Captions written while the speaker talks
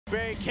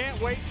Bay. Can't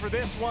wait for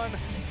this one.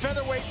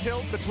 Featherweight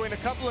tilt between a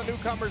couple of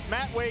newcomers,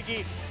 Matt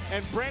Wagy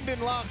and Brendan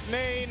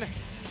Loughnane.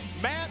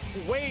 Matt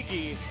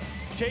Wagy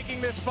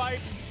taking this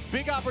fight.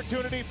 Big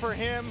opportunity for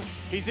him.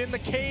 He's in the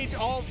cage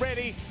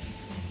already.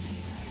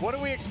 What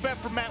do we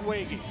expect from Matt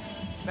Wagy?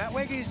 Matt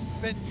Wagy's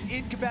been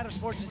in combative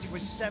sports since he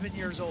was 7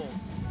 years old.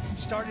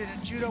 Started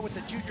in judo with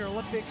the Junior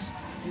Olympics.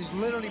 He's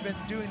literally been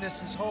doing this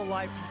his whole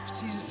life. He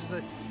sees this as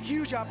a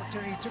huge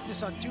opportunity. He took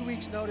this on 2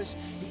 weeks' notice.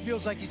 He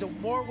feels like he's a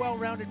more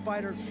well-rounded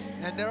fighter,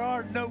 and there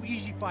are no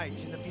easy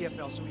fights in the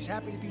PFL, so he's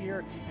happy to be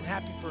here and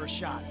happy for a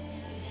shot.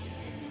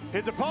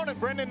 His opponent,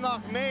 Brendan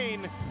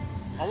Loughnane,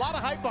 a lot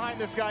of hype behind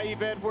this guy,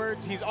 Yves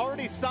Edwards. He's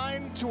already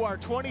signed to our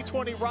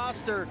 2020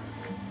 roster.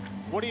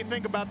 What do you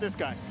think about this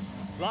guy?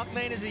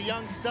 Loughnane is a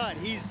young stud.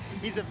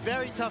 He's a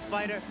very tough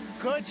fighter.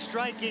 Good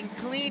striking,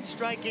 clean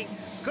striking,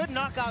 good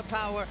knockout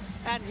power,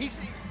 and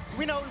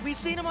we've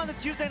seen him on the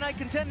Tuesday Night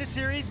Contender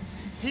Series.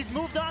 He's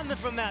moved on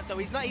from that though.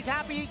 He's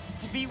happy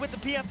to be with the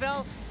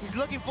PFL. He's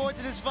looking forward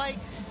to this fight.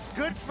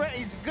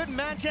 He's a good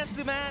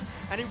Manchester man,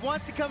 and he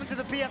wants to come into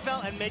the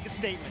PFL and make a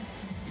statement.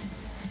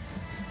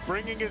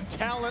 Bringing his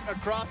talent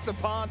across the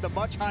pond, the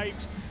much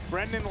hyped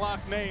Brendan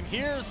Loughnane.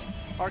 Here's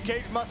our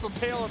cage muscle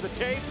tail of the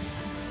tape.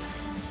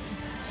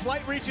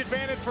 Slight reach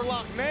advantage for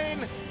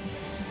Loughnane.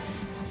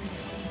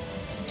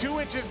 2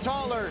 inches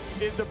taller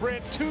is the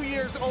Brit, 2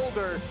 years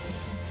older.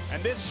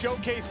 And this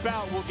showcase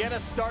bout will get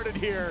us started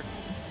here.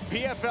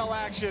 PFL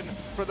action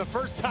for the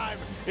first time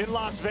in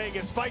Las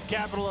Vegas, fight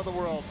capital of the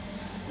world.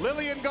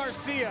 Lillian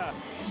Garcia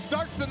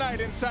starts the night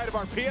inside of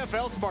our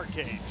PFL Smart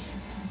Cage.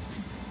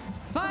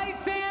 Fight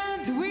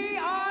fans, we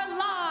are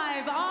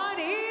live on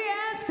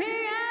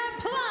ESPN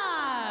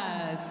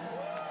Plus.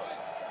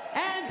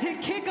 And to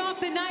kick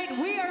off the night,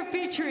 we are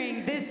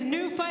featuring this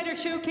new fighter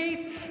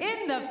showcase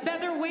in the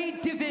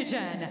featherweight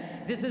division.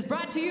 This is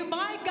brought to you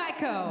by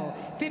Geico.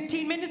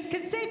 15 minutes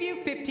could save you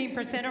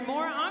 15% or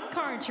more on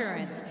car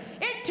insurance.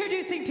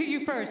 Introducing to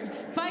you first,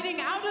 fighting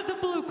out of the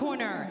blue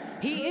corner.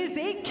 He is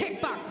a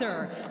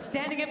kickboxer,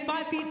 standing at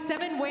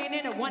 5'7", weighing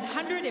in at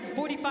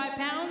 145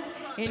 pounds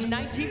in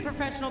 19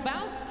 professional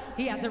bouts.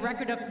 He has a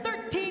record of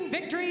 13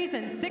 victories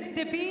and 6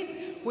 defeats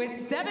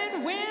with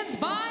 7 wins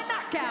by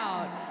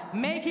knockout.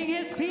 Making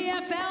his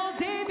PFL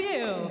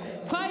debut,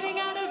 fighting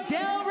out of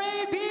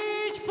Delray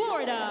Beach,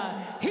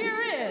 Florida,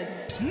 here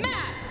is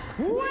Matt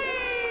Wagy.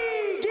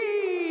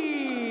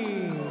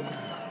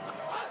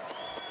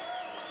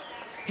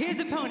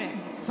 His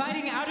opponent,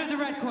 fighting out of the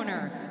red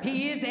corner,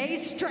 he is a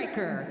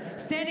striker,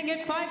 standing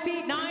at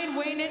 5'9",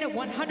 weighing in at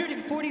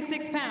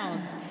 146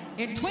 pounds.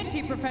 In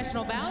 20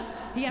 professional bouts,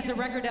 he has a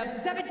record of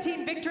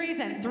 17 victories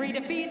and 3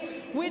 defeats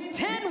with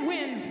 10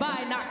 wins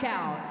by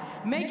knockout.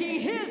 Making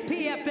his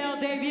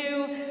PFL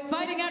debut,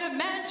 fighting out of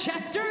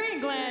Manchester,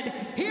 England,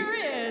 here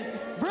is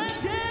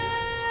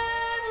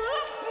Brendan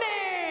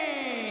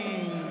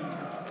Loughnane.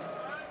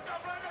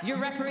 Your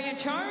referee in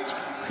charge,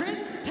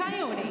 Chris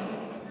Tione.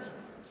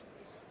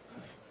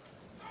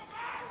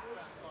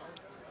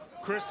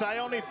 Chris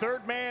Tione,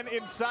 third man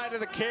inside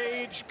of the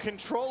cage,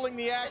 controlling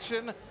the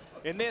action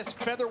in this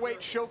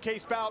featherweight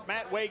showcase bout.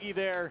 Matt Wagy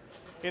there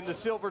in the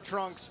silver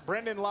trunks,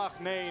 Brendan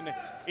Loughnane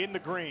in the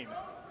green.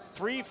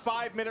 3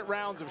 5-minute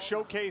rounds of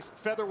showcase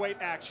featherweight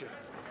action.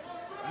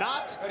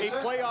 Not a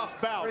playoff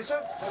bout,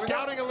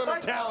 scouting a little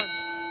talent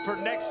for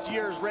next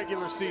year's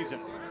regular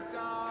season.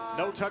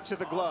 No touch of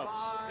the gloves.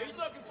 He's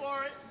looking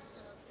for it.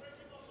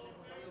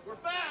 We're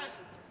fast.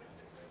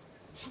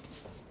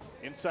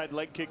 Inside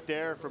leg kick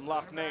there from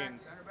Loughnane.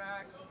 Center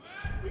back.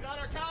 We got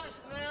our counters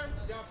from there.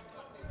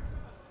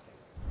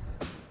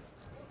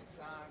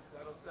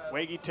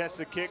 Wagy tests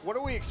a kick. What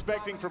are we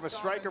expecting from a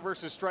striker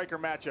versus striker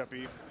matchup,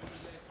 Yves?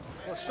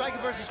 Well, striker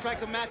versus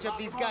striker matchup,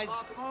 these guys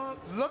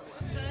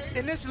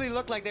initially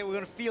looked like they were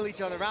going to feel each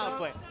other out,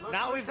 but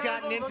now we've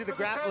gotten into the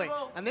grappling.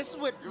 And this is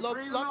what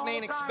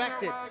Loughnane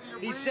expected.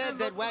 He said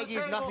that Wagy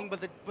is nothing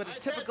but a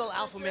typical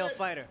alpha male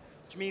fighter,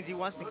 which means he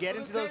wants to get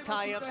into those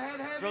tie-ups,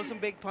 throw some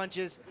big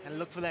punches, and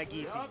look for that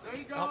guillotine.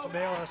 Alpha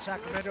male out of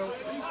Sacramento,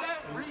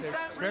 they're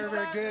very,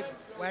 very good.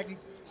 Wagy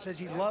says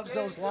he loves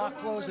those lock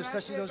flows,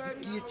 especially those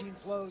guillotine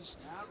flows.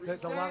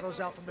 A lot of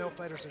those alpha male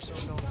fighters are so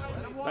known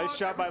for. Nice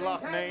job by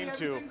Loughnane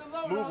to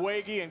move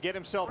Wagy and get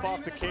himself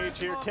off the cage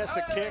here. Tests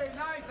a kick,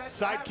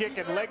 side kick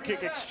and leg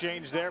kick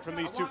exchange there from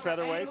these two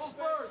featherweights.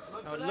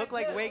 Now, it looked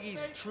like Wagy's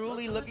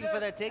truly looking for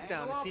that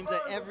takedown. It seems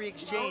that every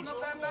exchange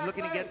is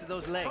looking to get to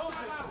those legs.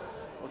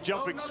 Well,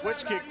 jumping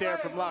switch kick there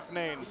from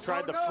Loughnane.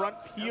 Tried the front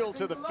heel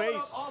to the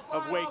face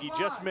of Wagy,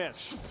 just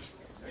missed.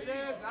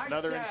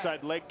 Another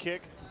inside leg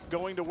kick.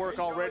 Going to work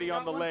already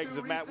on the legs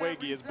of Matt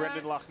Wagy is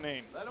Brendan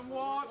Loughnane. Let him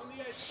walk.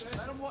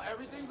 Let him walk.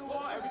 Everything's a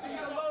walk. Everything's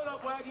a load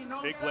up, Wagy.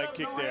 No big leg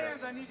kick there.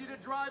 I need you to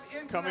drive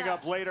into Coming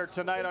up later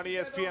tonight on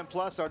ESPN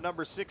Plus, our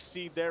number 6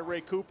 seed there,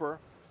 Ray Cooper.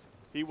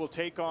 He will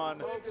take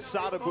on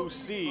Sadabu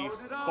C.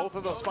 Both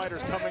of those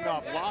fighters coming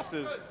off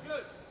losses,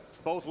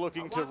 both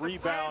looking to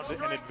rebound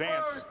and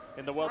advance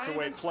in the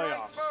welterweight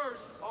playoffs.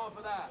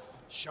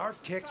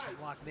 Sharp kicks from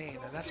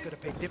Loughnane, and that's going to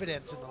pay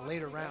dividends in the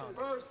later round.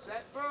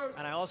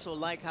 And I also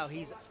like how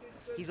he's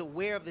he's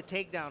aware of the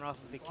takedown off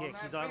of the kick.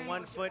 He's on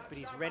one foot, but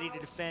he's ready to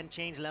defend,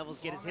 change levels,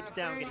 get his hips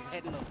down, get his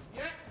head low.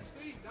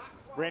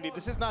 Randy,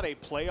 this is not a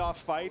playoff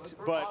fight,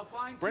 but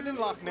Brendan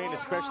Loughnane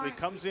especially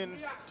comes in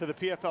to the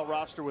PFL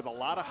roster with a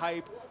lot of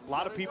hype. A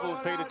lot of people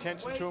have paid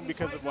attention to him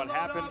because of what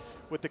happened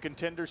with the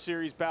Contender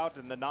Series bout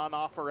and the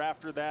non-offer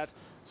after that.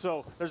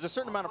 So there's a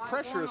certain amount of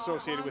pressure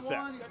associated with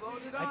that.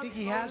 I think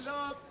he has.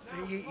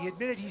 He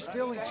admitted he's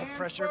feeling some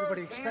pressure.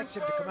 Everybody expects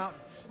him to come out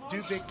and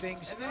do big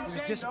things. He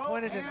was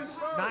disappointed in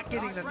not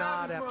getting the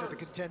nod after the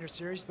Contender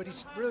Series, but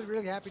he's really,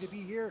 really happy to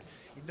be here.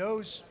 He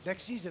knows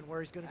next season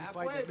where he's going to be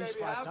fighting at least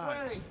 5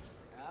 times.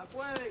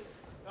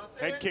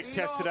 Head kick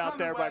tested out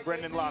there by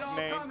Brendan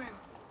Loughnane.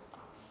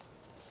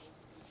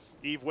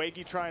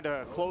 Wagy trying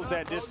to close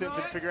that distance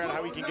and figure out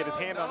how he can get his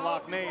hand on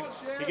Loughnane.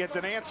 He gets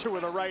an answer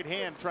with a right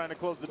hand trying to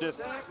close the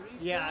distance.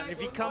 Yeah,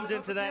 if he comes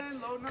into that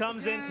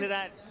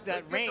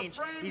range,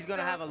 he's going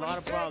to have a lot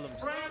of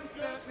problems.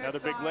 Another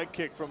big leg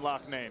kick from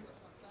Loughnane.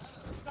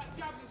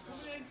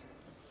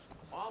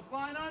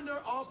 Offline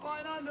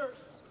under.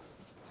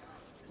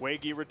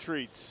 Wagy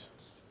retreats.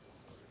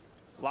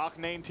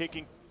 Loughnane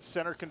taking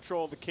center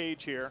control of the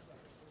cage here.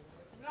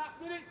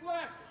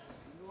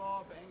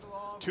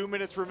 2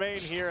 minutes remain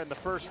here in the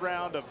first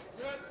round of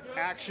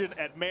action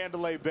at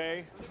Mandalay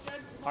Bay,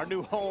 our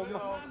new home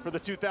for the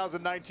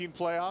 2019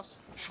 playoffs.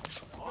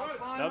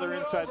 Another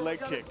inside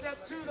leg kick.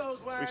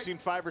 We've seen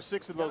 5 or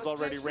 6 of those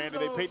already, Randy.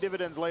 They pay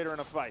dividends later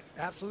in a fight.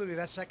 Absolutely.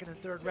 That second and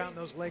third round,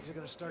 those legs are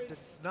going to start to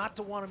not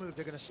to want to move.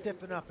 They're going to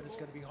stiffen up, and it's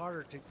going to be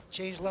harder to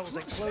change levels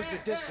and close the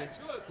distance,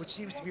 which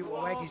seems to be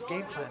what Wagy's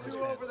game plan has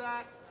been.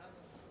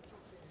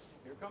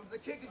 Here comes the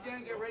kick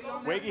again. Get ready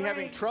on that. Wagy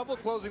having trouble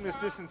closing this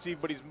distance,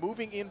 but he's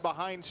moving in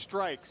behind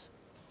strikes.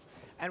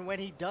 And when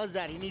he does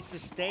that, he needs to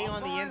stay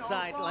on the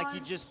inside like he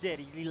just did.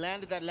 He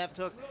landed that left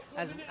hook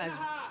as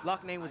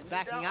Loughnane was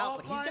backing out,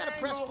 but he's got to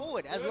press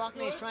forward. As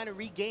Loughnane is trying to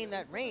regain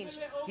that range,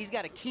 he's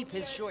got to keep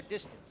his short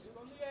distance.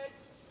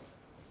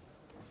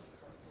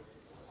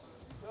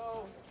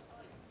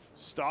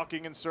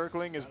 Stalking and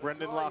circling is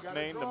Brendan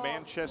Loughnane, the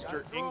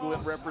Manchester,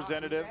 England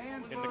representative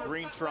in the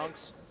green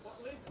trunks.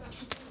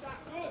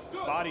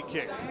 Body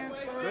kick.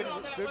 Good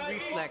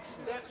reflex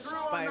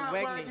by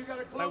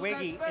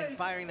Wagy in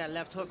firing that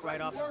left hook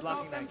right off and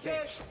blocking that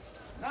kick.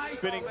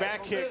 Spinning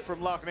back kick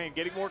from Loughnane,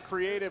 getting more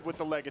creative with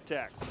the leg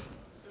attacks.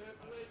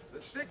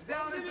 The 6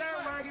 down is there,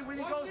 Wagy, when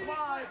he goes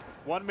wide.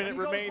 1 minute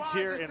remains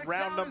here in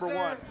round number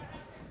 1.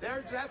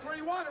 That's where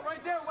you want it,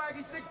 right there,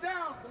 Wagy. 6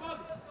 down.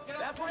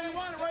 That's where you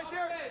want it, right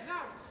there.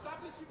 Now,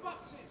 stop this, you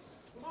boxing.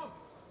 Come on.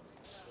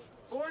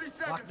 40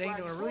 seconds. Loughnane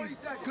doing a really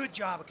good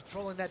job of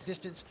controlling that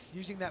distance,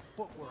 using that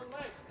footwork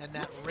and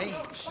that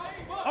range.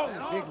 Oh,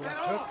 big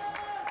left hook.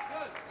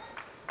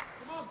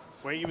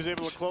 Wagy was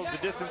able to close the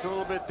distance a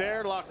little bit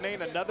there.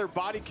 Loughnane, another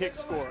body kick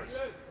scores.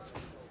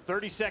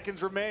 30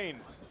 seconds remain.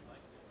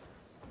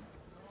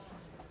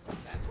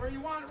 That's where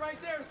you want it,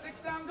 right there. 6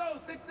 down, go.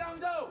 6 down,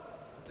 go.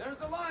 There's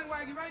the line,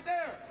 Wagy, right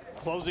there.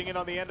 Closing in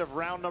on the end of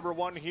round number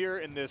 1 here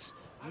in this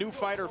new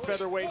fighter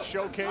featherweight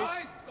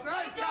showcase.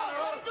 Nice, go.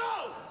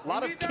 A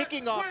lot of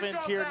kicking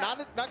offense here,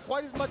 not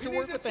quite as much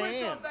work with the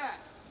hands.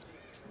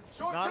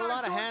 Not a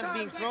lot of hands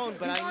being thrown,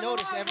 but I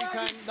notice every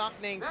time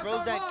Loughnane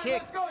throws that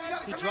kick,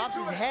 he drops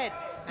his head,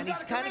 and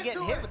he's kind of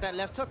getting hit with that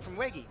left hook from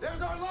Wagy.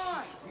 There's our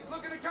line. He's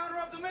looking to counter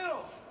up the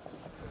middle.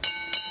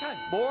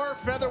 More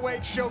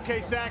featherweight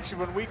showcase action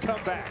when we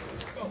come back.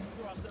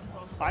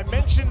 I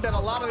mentioned that a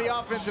lot of the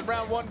offense in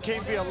round 1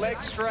 came via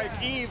leg strike.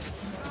 Yves,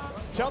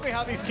 tell me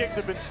how these kicks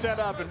have been set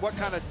up and what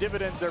kind of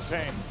dividends they're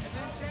paying.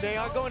 They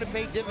are going to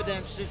pay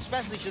dividends,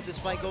 especially should this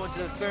fight go into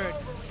the third.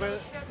 But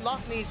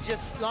Loughnane is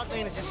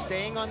just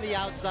staying on the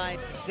outside,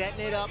 setting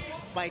it up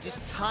by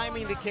just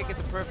timing the kick at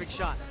the perfect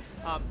shot.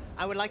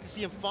 I would like to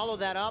see him follow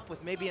that up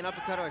with maybe an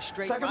uppercut or a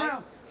straight right. Second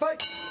round,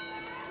 fight.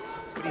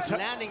 But he's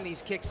landing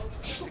these kicks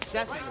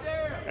successfully.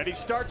 And he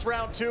starts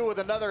round 2 with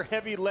another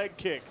heavy leg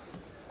kick.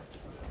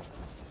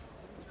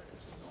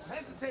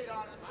 Hesitate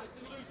on it.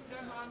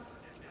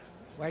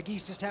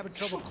 Wagy's just having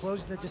trouble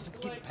closing the distance,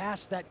 getting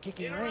past that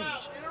kicking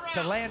range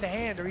to land a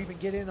hand or even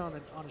get in on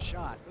a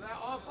shot. For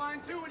that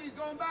offline too, when he's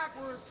going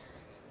backwards.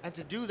 And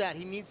to do that,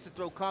 he needs to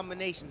throw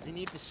combinations. He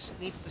needs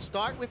to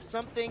start with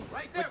something,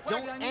 but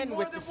don't end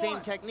with the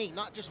same technique,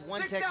 not just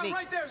one technique.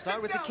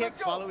 Start with the kick,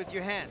 follow with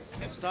your hands.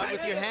 Start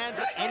with your hands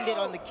and end it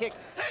on the kick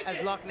as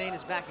Loughnane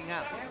is backing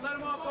out. Can't let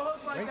him off the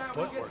hook like Great that.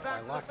 footwork by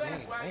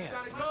Loughnane, man.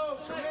 Gotta go,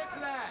 commit to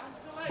that.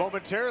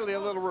 Momentarily, a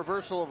little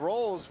reversal of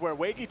roles where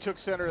Wagy took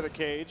center of the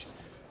cage,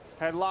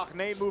 had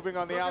Loughnane moving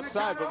on the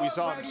outside, but we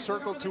saw him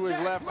circle to his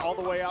left all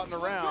the way out and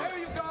around.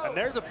 And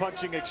there's a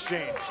punching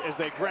exchange as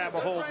they grab a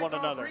hold one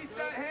another.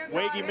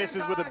 Wagy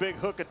misses with a big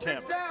hook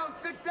attempt.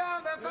 6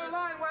 down, that's our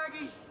line,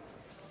 Wagy.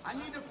 I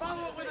need to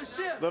follow it with a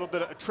shift. A little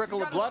bit of a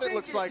trickle of blood, it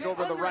looks like,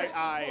 over the right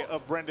eye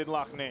of Brendan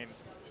Loughnane.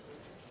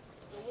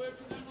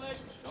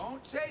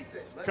 Don't chase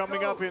it. Let's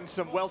Coming go. up in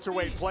some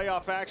welterweight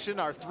playoff action,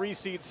 our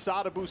 3-seed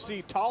Sada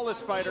Boussy,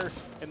 tallest fighter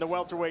in the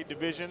welterweight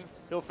division.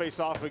 He'll face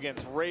off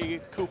against Ray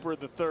Cooper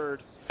III.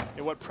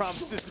 in what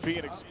promises to be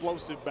an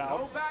explosive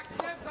bout.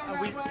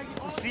 We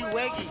see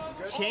Wagy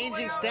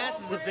changing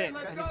stances a bit.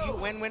 And if you,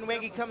 when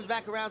Wagy comes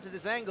back around to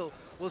this angle,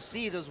 we'll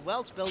see those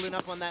welts building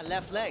up on that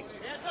left leg.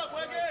 Hands up,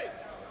 Wagy!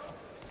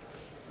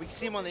 We can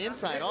see him on the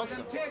inside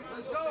also. Kicks,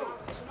 let's go.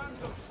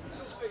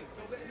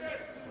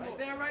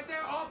 Right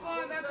there, off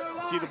line, that's our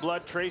line. See the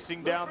blood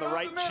tracing down the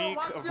right cheek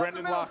of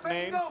Brendan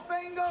Loughnane.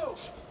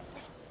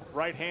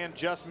 Right hand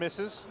just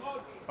misses.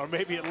 Or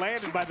maybe it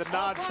landed by the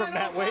nod from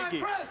Matt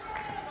Wagy.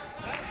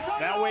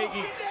 Matt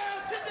Wagy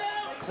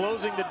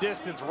closing the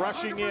distance,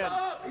 rushing in.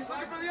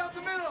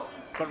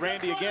 But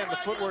Randy, again, the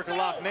footwork of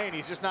Loughnane,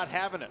 he's just not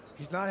having it.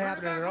 He's not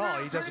having it at all.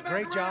 He does a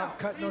great job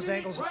cutting those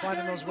angles and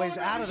finding those ways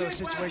out of those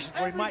situations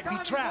where he might be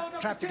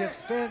trapped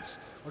against the fence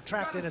or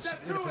trapped in a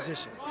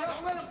position.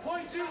 Don't let him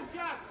point you.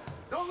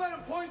 Don't let him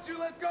point you.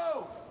 Let's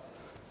go.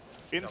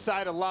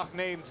 Inside of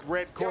Loughnane's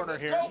red corner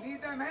here.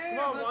 Need them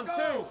hands. Let's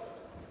go.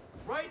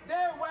 Right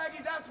there,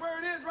 Wagy. That's where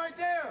it is, right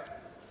there.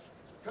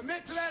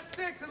 Commit to that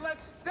 6 and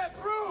let's step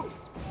through.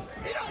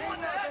 He don't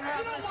want that.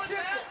 He don't want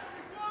that.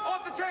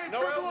 Off the cage.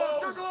 No circle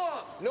off. Circle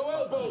off. No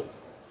elbow.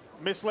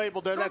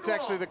 Mislabeled there. That's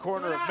actually the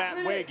corner of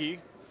Matt Wagy,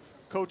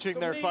 coaching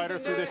their fighter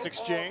through this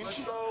exchange.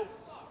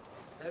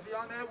 Heavy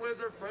on that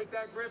wizard. Break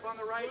that grip on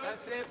the right.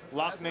 That's it.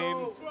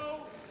 Loughnane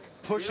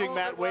pushing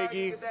Matt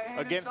Wagy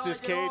against this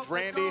cage.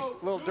 Randy, a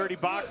little dirty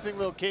boxing,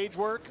 little cage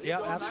work.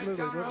 Yeah,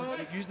 absolutely.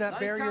 Using that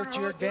barrier to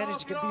your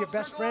advantage. It can be your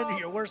best friend or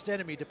your worst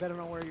enemy, depending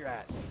on where you're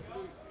at.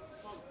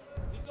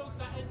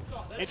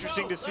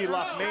 Interesting to see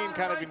Loughnane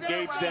kind of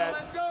engage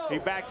that. He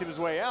backed his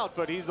way out,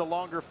 but he's the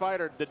longer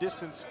fighter. The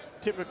distance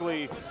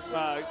typically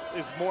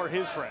is more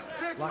his friend.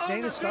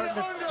 Loughnane is starting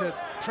to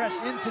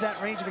press into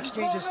that range of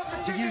exchanges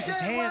to use his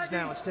hands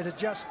now instead of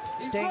just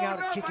staying out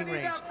at kicking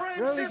range.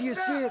 Rarely do you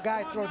see a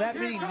guy throw that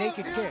many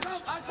naked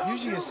kicks.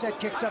 Usually a set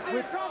kicks up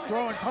with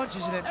throwing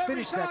punches and then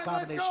finish that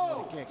combination with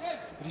a kick.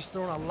 But he's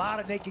throwing a lot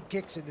of naked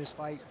kicks in this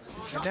fight.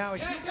 And now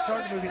he's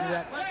starting to move into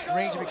that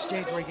range of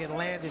exchange where he can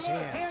land his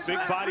hands. Big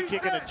body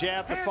kick and a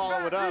jab to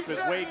follow it up as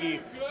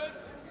Wagy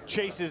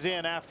chases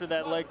in after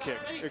that leg kick.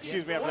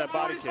 Excuse me, after that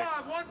body kick.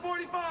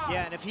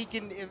 Yeah, and if he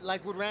can,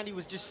 like what Randy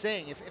was just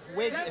saying, if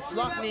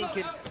Loughnane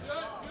can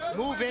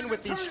move in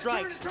with these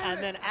strikes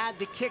and then add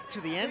the kick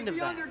to the end of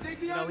that,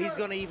 you know, he's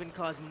going to even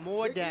cause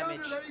more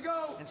damage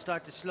and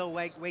start to slow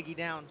Wagy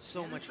down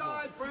so much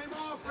more.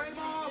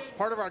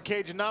 Part of our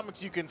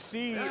Cageonomics, you can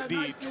see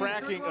the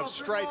tracking of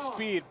strike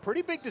speed.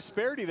 Pretty big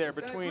disparity there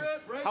between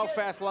how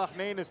fast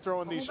Loughnane is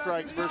throwing these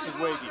strikes versus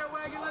Wagy.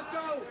 Let's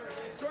go.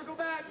 Circle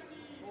back.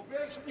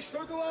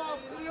 Circle off.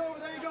 Over.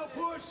 There you go.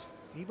 Push.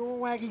 Even when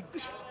Wagy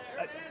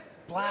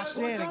blasts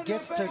in and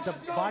gets to the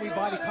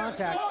body-body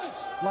contact,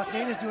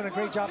 Loughnane is doing a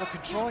great job of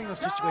controlling those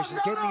situations,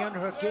 getting the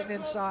underhook, getting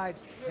inside,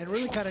 and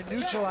really kind of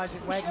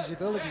neutralizing Wagy's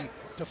ability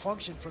to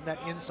function from that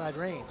inside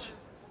range.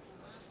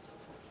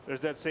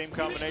 There's that same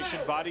combination,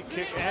 body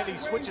kick, and he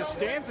switches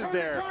stances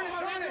there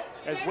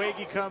as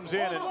Wagy comes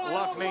in and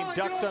Loughnane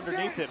ducks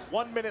underneath it.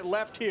 1 minute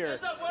left here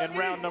in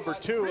round number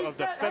 2 of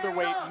the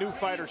featherweight new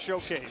fighter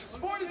showcase.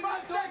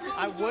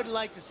 I would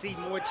like to see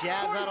more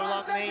jabs out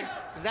of Loughnane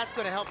because that's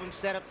going to help him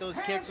set up those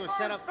kicks or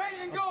set up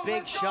a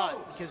big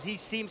shot because he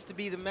seems to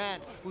be the man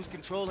who's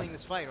controlling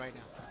this fight right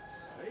now.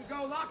 There you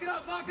go, lock it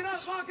up, lock it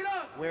up, lock it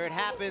up. Where it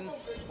happens,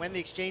 when the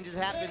exchanges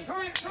happen.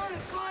 Turn it,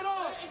 slide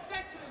off.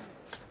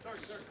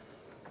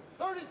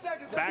 30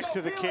 seconds. Back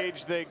to the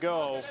cage they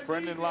go.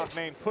 Brendan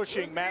Loughnane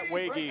pushing Matt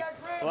Wagy.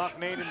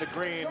 Loughnane in the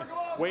green,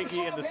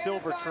 Wagy in the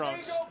silver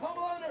trunks.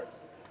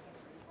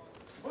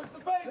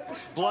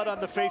 Blood on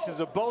the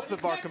faces of both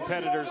of our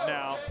competitors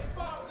now.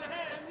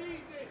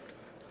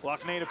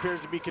 Loughnane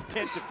appears to be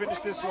content to finish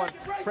this one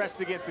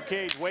pressed against the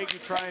cage. Wagy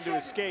trying to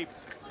escape.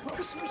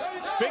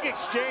 Big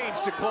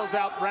exchange to close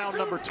out round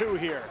number 2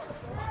 here.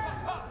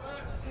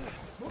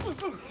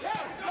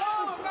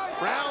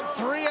 Round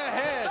 3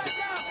 ahead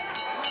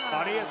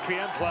on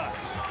ESPN+.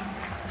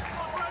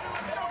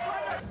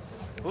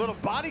 A little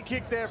body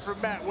kick there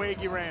from Matt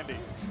Wagy, Randy.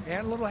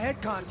 And a little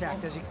head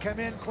contact as he come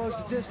in, close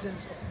the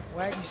distance.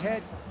 Wagy's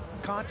head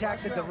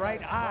contacted the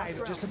right eye,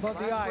 just above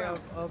the eye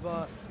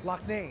of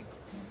Loughnane.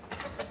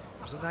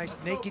 There's a nice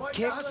naked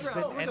kick,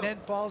 and then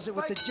follows it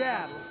with the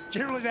jab.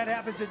 Generally that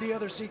happens in the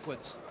other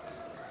sequence.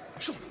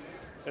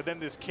 And then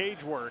this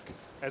cage work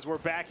as we're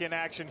back in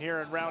action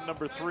here in round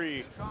number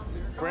 3.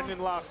 Brendan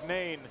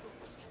Loughnane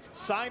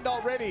signed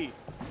already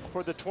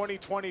for the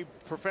 2020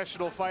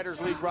 Professional Fighters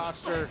League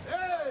roster.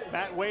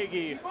 Matt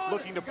Wagy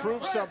looking to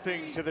prove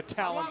something to the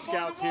talent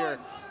scouts here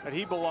that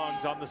he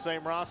belongs on the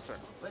same roster.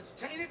 Let's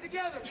chain it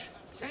together.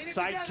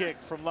 Side kick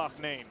from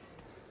Loughnane.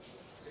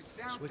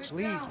 Switch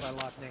leads by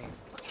Loughnane.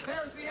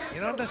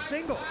 And on the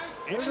single,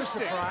 there's a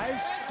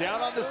surprise.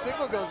 Down on the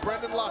single goes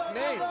Brendan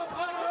Loughnane.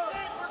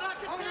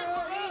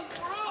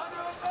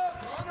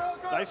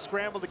 Nice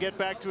scramble to get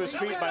back to his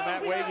feet by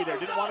Matt Wagy there.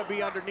 Didn't want to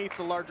be underneath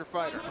the larger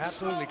fighter.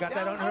 Absolutely. Got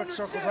that underhook,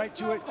 circled right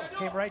to it,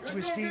 came right to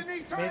his feet,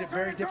 made it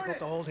very difficult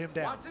to hold him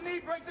down.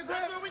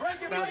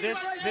 Now this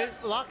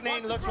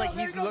Loughnane looks like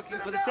he's looking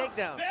for the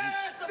takedown.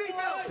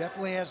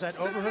 Definitely has that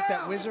overhook,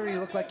 that whizzer. He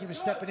looked like he was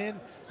stepping in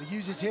to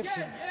use his hips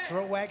and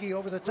throw Wagy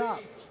over the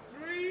top.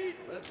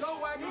 Let's go,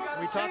 Wagy.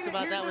 We talked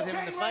about that with him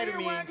in the fighter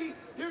meetings,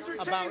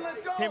 about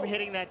him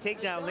hitting that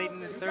takedown late in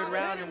the third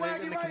round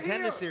in the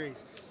contender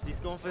series. He's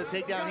going for the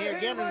takedown here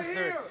again in the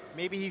third.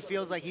 Maybe he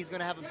feels like he's going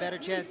to have a better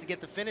chance to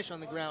get the finish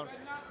on the ground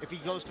if he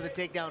goes for the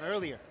takedown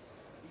earlier.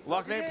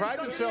 Loughnane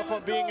prides himself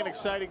on being an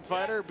exciting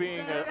fighter,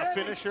 being a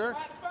finisher.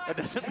 That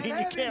doesn't mean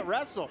you can't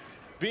wrestle.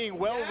 Being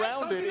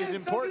well-rounded is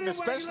important,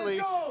 especially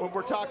when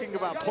we're talking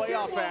about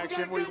playoff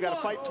action where you've got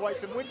to fight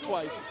twice and win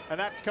twice, and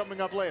that's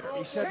coming up later.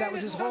 He said that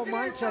was his whole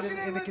mindset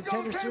in the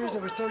contender series.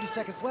 There was 30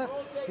 seconds left.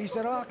 He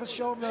said, oh, I can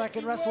show him that I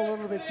can wrestle a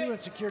little bit too, and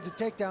secured the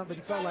takedown, but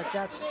he felt like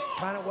that's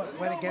kind of what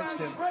went against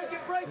him,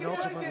 and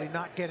ultimately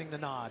not getting the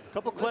nod. A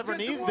couple clever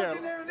knees there,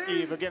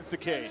 Eve, against the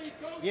cage.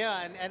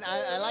 Yeah, and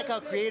I like how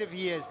creative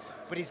he is,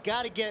 but he's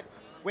got to get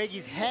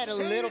Wagy's head a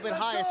little bit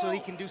higher so he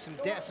can do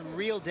some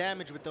real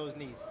damage with those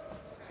knees.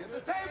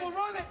 Get the table,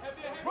 run it,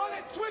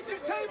 switch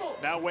it, table.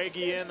 Now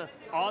Wagy in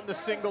on the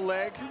single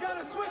leg.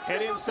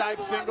 Head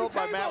inside single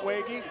by Matt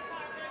Wagy.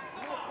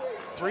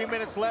 3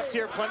 minutes left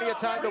here, plenty of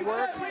time to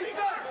work.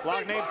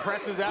 Loughnane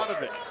presses out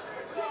of it.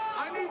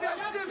 I need that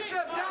shift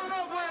step down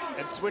up, Wagy.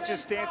 And switches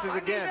stances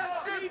again.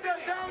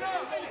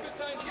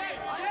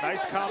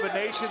 Nice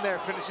combination there,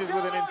 finishes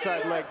with an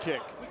inside leg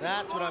kick.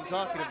 That's what I'm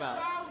talking about.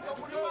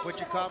 Put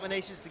your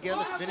combinations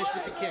together, finish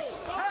with the kicks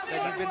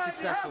that you've been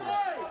successful with.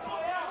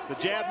 The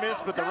jab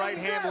missed, but the right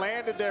hand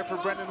landed there for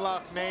Brendan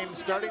Loughnane,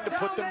 starting to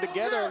put them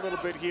together a little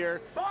bit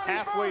here,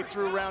 halfway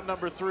through round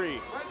number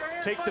 3.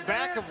 Takes the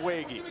back of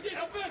Wagy.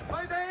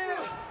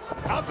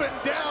 Up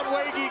and down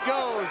Wagy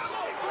goes.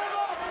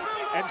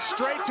 And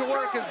straight to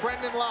work is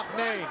Brendan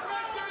Loughnane.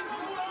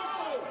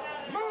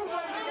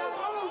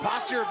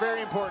 Posture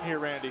very important here,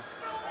 Randy.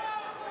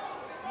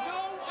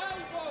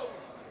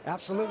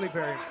 Absolutely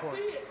very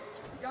important.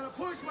 We gotta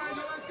push,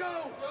 Wagy, let's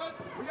go.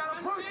 We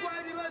gotta push,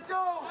 Wagy, let's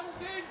go.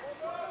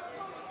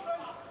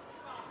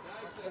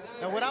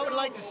 Now what I would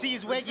like to see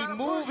is Wagy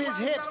move his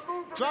hips,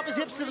 drop his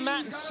hips to the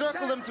mat and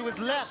circle them to his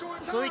left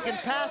so he can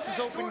pass this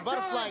open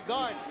butterfly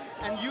guard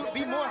and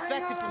be more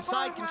effective from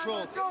side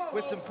control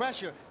with some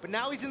pressure. But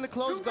now he's in the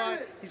closed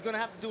guard. He's gonna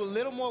have to do a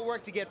little more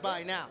work to get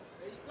by now.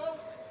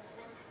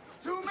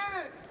 2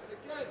 minutes.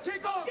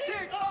 Kick off,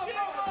 kick off,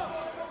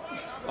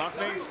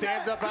 Loughnane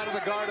stands up out of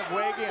the guard of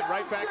Wagy and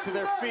right back to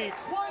their feet.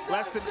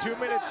 Less than 2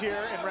 minutes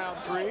here in round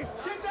 3.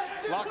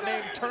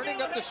 Loughnane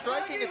turning up the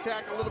striking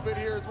attack a little bit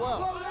here as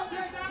well.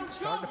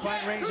 Starting to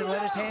find range and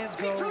let his hands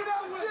go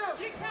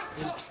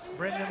is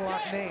Brendan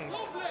Loughnane.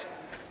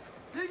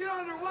 Dig it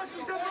under, watch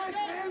the separation,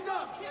 hands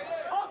up.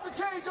 Off the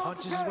cage,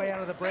 Punches his way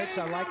out of the breaks.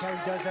 I like how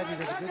he does that. He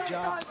does a good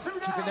job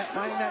keeping that,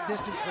 finding that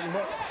distance when he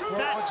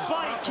punches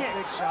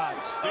big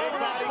shots. Big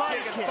body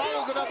kick and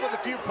follows it up with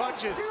a few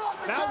punches.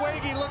 Now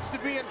Wagy looks to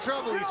be in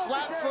trouble. He's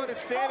flat-footed,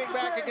 standing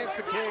back against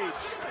the cage.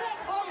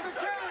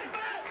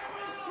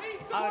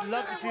 I would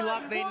love to see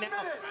Loughnane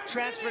now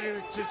transfer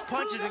to his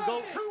punches and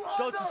go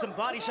to some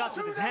body shots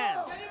with his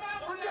hands.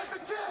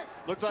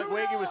 Looked like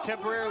Wagy was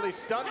temporarily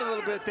stunned a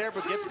little bit there,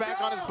 but gets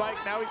back on his bike.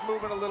 Now he's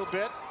moving a little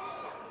bit.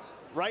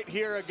 Right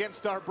here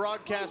against our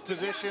broadcast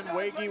position,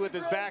 Wagy with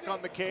his back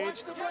on the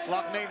cage.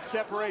 Loughnane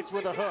separates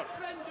with a hook.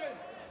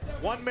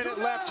 1 minute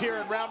left here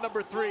in round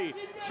number 3.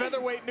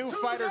 Featherweight new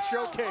fighter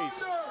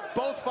showcase.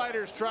 Both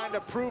fighters trying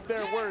to prove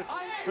their worth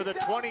for the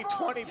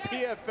 2020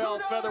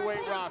 PFL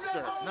featherweight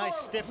roster. Nice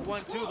stiff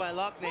 1-2 by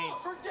Loughnane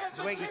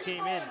as Wagy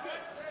came in.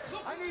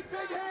 I need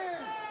big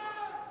hands.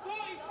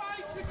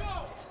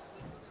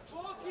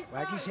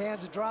 Wagy's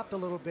hands have dropped a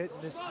little bit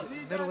in this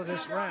middle of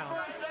this round.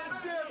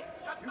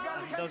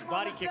 Those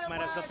body kicks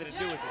might have something to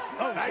do with it.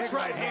 Oh, nice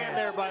right hand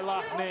there by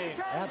Loughnane.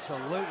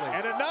 Absolutely.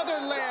 And another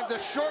lands, a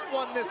short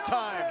one this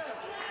time.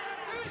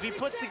 If he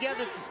puts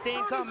together a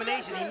sustained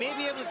combination, he may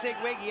be able to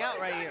take Wagy out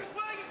right here.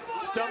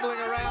 Stumbling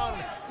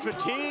around,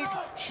 fatigue,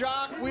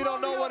 shock, we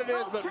don't know what it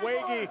is, but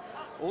Wagy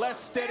less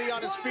steady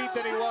on his feet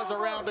than he was a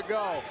round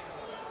ago.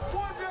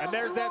 And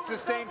there's that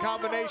sustained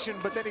combination,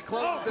 but then he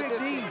closes the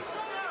distance.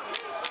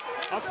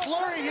 A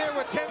flurry here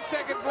with 10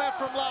 seconds left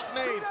from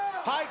Loughnane.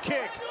 High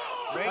kick,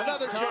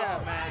 another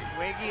jab. Man,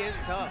 Wagy is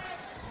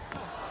tough.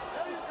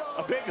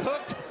 A big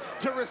hook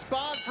to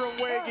respond from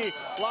Wagy.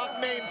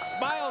 Loughnane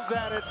smiles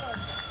at it.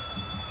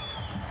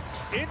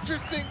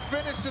 Interesting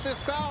finish to this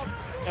bout.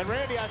 And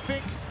Randy, I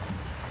think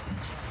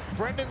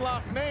Brendan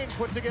Loughnane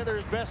put together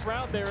his best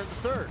round there in the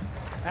third.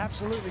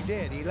 Absolutely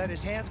did. He let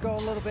his hands go a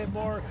little bit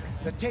more.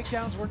 The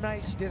takedowns were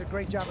nice. He did a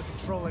great job of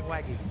controlling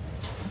Wagy.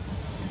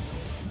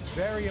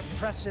 Very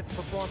impressive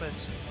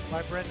performance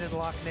by Brendan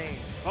Loughnane.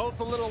 Both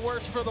a little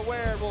worse for the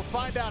wear. We'll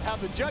find out how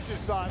the judges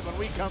saw it when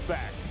we come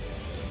back.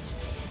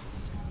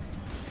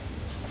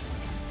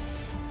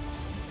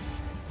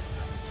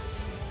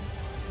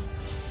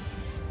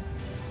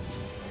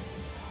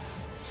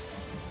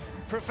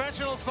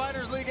 Professional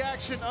Fighters League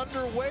action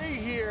underway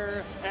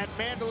here at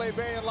Mandalay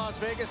Bay in Las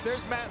Vegas. There's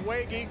Matt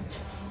Wagy.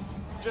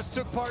 Just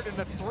took part in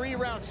a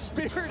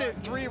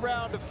spirited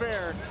three-round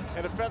affair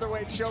in a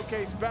featherweight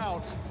showcase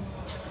bout.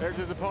 There's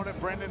his opponent,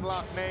 Brendan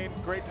Loughnane.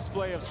 Great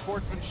display of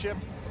sportsmanship.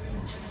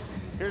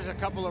 Here's a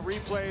couple of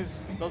replays,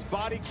 those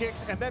body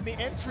kicks, and then the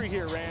entry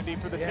here, Randy,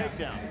 for the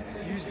takedown.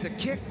 Used the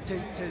kick to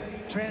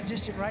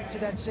transition right to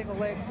that single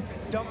leg,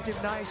 dumped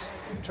him nice,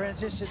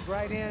 transitioned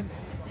right in,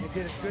 and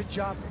did a good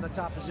job from the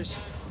top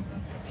position.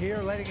 Here,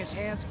 letting his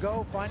hands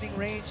go, finding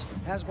range,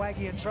 has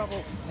Wagy in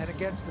trouble, and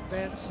against the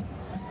fence.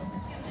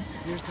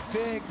 Here's the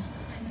big,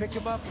 pick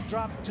him up and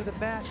drop him to the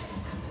mat.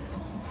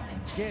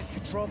 Again,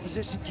 control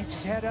position, keeps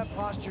his head up,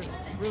 posture's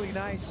really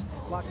nice.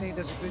 Loughnane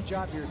does a good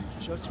job here,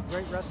 shows some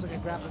great wrestling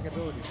and grappling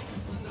ability.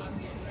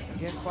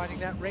 Again, finding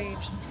that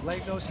range,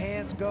 letting those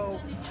hands go,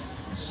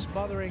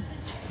 smothering,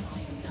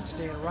 and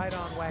staying right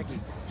on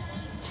Wagy.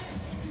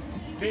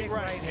 Big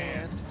right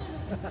hand.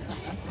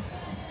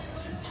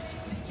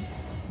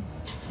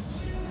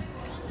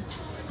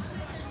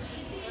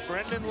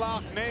 Brendan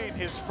Loughnane,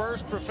 his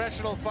first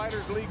Professional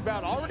Fighters League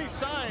bout, already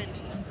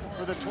signed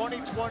for the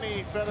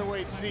 2020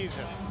 featherweight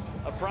season.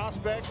 A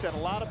prospect that a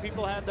lot of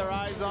people had their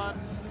eyes on.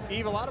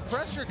 Eve, a lot of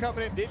pressure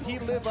coming in. Did he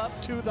live up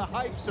to the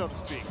hype, so to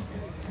speak?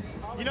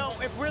 You know,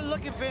 if we're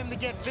looking for him to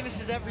get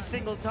finishes every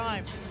single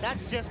time,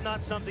 that's just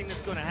not something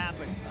that's going to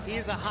happen. He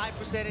is a high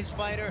percentage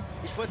fighter.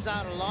 He puts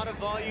out a lot of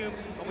volume,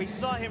 and we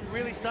saw him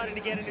really starting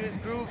to get into his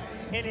groove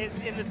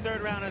in the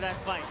third round of that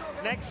fight.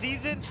 Next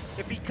season,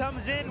 if he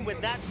comes in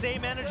with that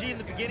same energy in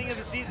the beginning of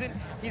the season,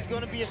 he's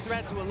going to be a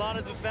threat to a lot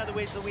of the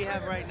featherweights that we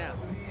have right now.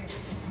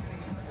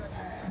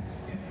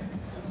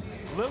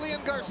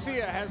 Lillian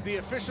Garcia has the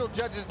official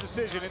judge's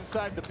decision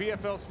inside the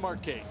PFL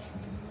Smart Cage.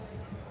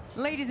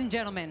 Ladies and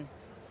gentlemen,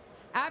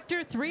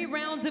 after 3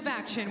 rounds of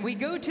action, we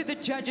go to the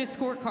judges'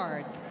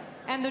 scorecards,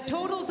 and the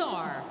totals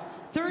are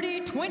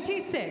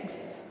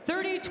 30-26,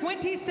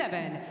 30-27,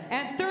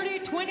 and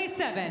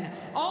 30-27,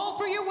 all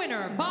for your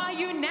winner by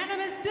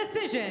unanimous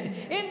decision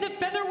in the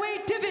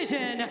featherweight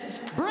division,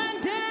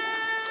 Brendan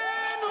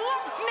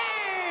Loughnane.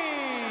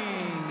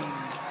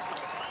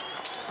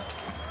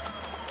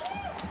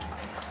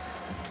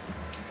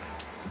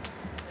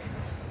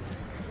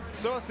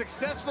 So a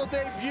successful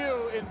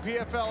debut in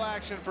PFL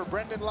action for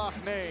Brendan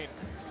Loughnane.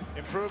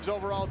 Improves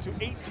overall to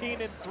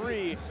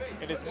 18-3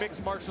 in his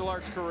mixed martial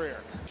arts career.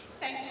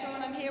 Thanks,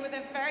 Sean. I'm here with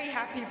a very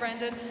happy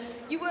Brendan.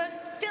 You were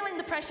feeling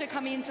the pressure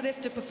coming into this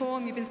to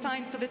perform. You've been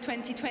signed for the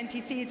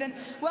 2020 season.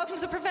 Welcome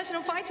to the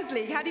Professional Fighters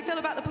League. How do you feel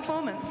about the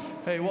performance?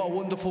 Hey, what a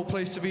wonderful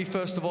place to be,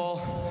 first of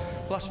all.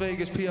 Las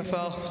Vegas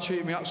PFL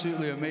treated me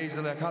absolutely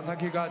amazing. I can't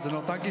thank you guys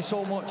enough. Thank you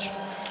so much.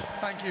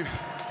 Thank you.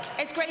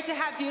 It's great to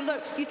have you.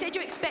 Look, you said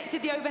you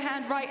expected the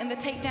overhand right and the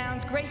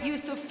takedowns, great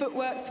use of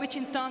footwork,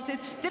 switching stances.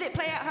 Did it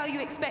play out how you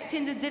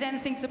expected, and did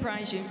anything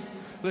surprise you?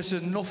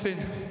 Listen, nothing.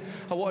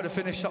 I wanted to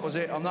finish, that was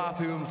it. I'm not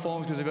happy with my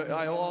performance because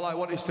all I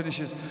want is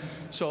finishes.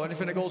 So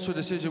anything that goes to a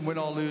decision, win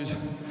or lose,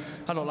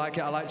 I don't like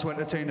it. I like to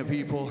entertain the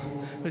people.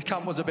 This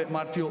camp was a bit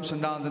mad, few ups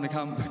and downs in the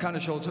camp, kind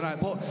of showed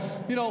tonight. But,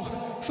 you know,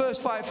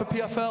 first fight for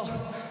PFL,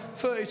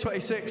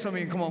 30-26. I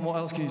mean, come on, what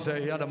else can you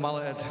say? He had a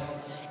mallet head.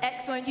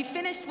 Excellent. You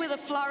finished with a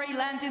flurry,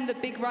 landing the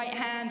big right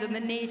hand and the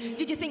knee.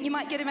 Did you think you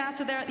might get him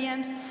out of there at the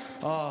end?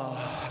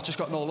 Oh, I've just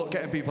got no luck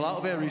getting people out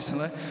of here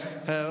recently.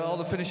 All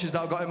the finishes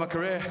that I've got in my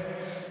career.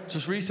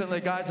 Just recently,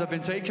 guys, I've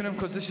been taking them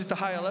because this is the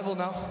higher level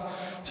now.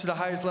 This is the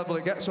highest level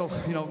it gets. So,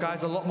 you know,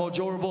 guys are a lot more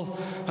durable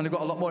and they've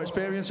got a lot more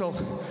experience. So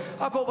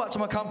I'll go back to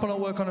my camp and I'll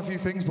work on a few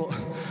things. But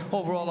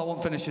overall, I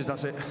want finishes.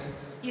 That's it.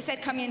 You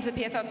said coming into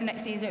the PFL for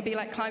next season, it'd be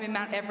like climbing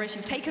Mount Everest.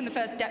 You've taken the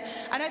first step.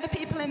 I know the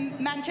people in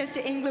Manchester,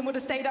 England would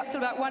have stayed up till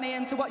about 1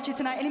 a.m. to watch you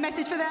tonight. Any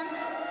message for them?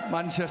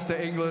 Manchester,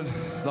 England,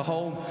 the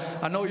home.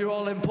 I know you're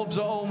all in pubs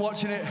at home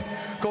watching it,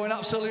 going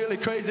absolutely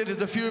crazy.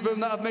 There's a few of them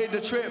that have made the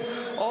trip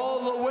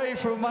all the way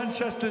from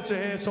Manchester to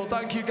here. So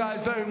thank you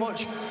guys very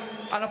much.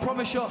 And I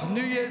promise you,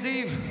 New Year's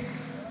Eve,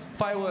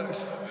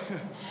 fireworks.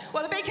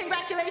 Well, a big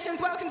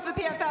congratulations. Welcome to the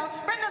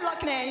PFL. Brendan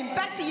Loughnane,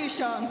 back to you,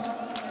 Sean.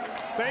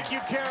 Thank you,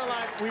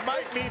 Caroline. We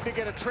might need to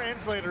get a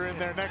translator in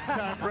there next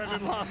time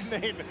Brendan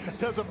Loughnane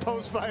does a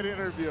post-fight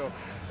interview.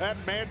 That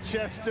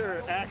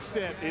Manchester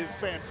accent is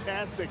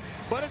fantastic,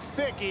 but it's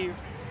thick,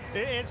 Eve.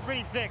 It's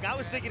pretty thick. I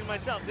was thinking to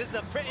myself, this is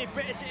a pretty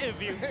British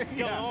interview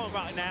going on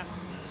right now.